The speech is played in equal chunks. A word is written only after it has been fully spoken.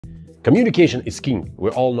Communication is king, we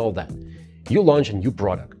all know that. You launch a new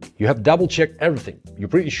product. You have double-checked everything. You're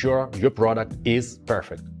pretty sure your product is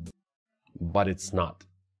perfect. But it's not.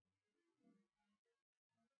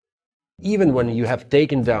 Even when you have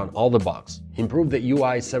taken down all the bugs, improved the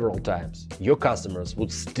UI several times, your customers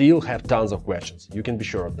would still have tons of questions. You can be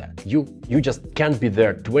sure of that. You just can't be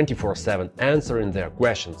there 24/7 answering their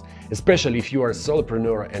questions, especially if you are a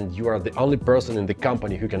solopreneur and you are the only person in the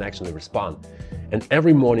company who can actually respond. And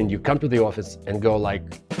every morning you come to the office and go like,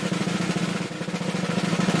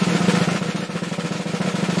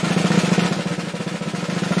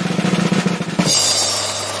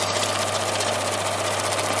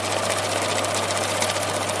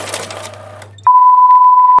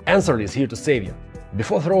 Answerly is here to save you.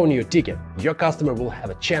 Before throwing your ticket, your customer will have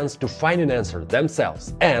a chance to find an answer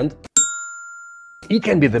themselves, and it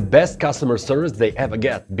can be the best customer service they ever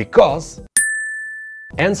get, because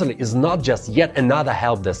Answerly is not just yet another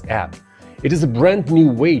help desk app. It is a brand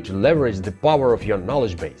new way to leverage the power of your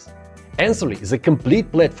knowledge base. Answerly is a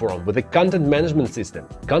complete platform with a content management system,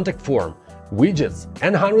 contact form, widgets,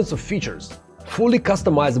 and hundreds of features. Fully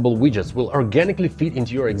customizable widgets will organically fit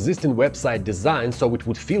into your existing website design so it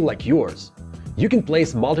would feel like yours. You can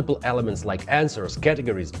place multiple elements like answers,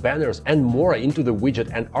 categories, banners, and more into the widget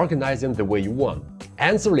and organize them the way you want.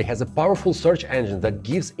 Answerly has a powerful search engine that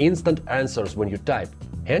gives instant answers when you type,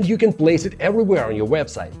 and you can place it everywhere on your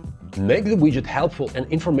website. Make the widget helpful and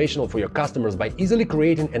informational for your customers by easily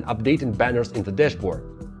creating and updating banners in the dashboard.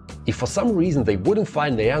 If for some reason they wouldn't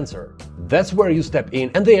find the answer, that's where you step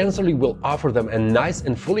in and the Answerly will offer them a nice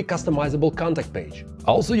and fully customizable contact page.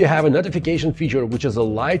 Also, you have a notification feature, which is a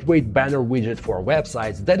lightweight banner widget for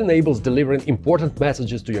websites that enables delivering important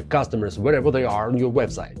messages to your customers wherever they are on your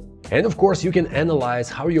website. And of course, you can analyze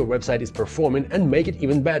how your website is performing and make it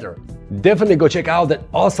even better. Definitely go check out that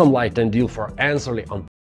awesome lifetime deal for Answerly on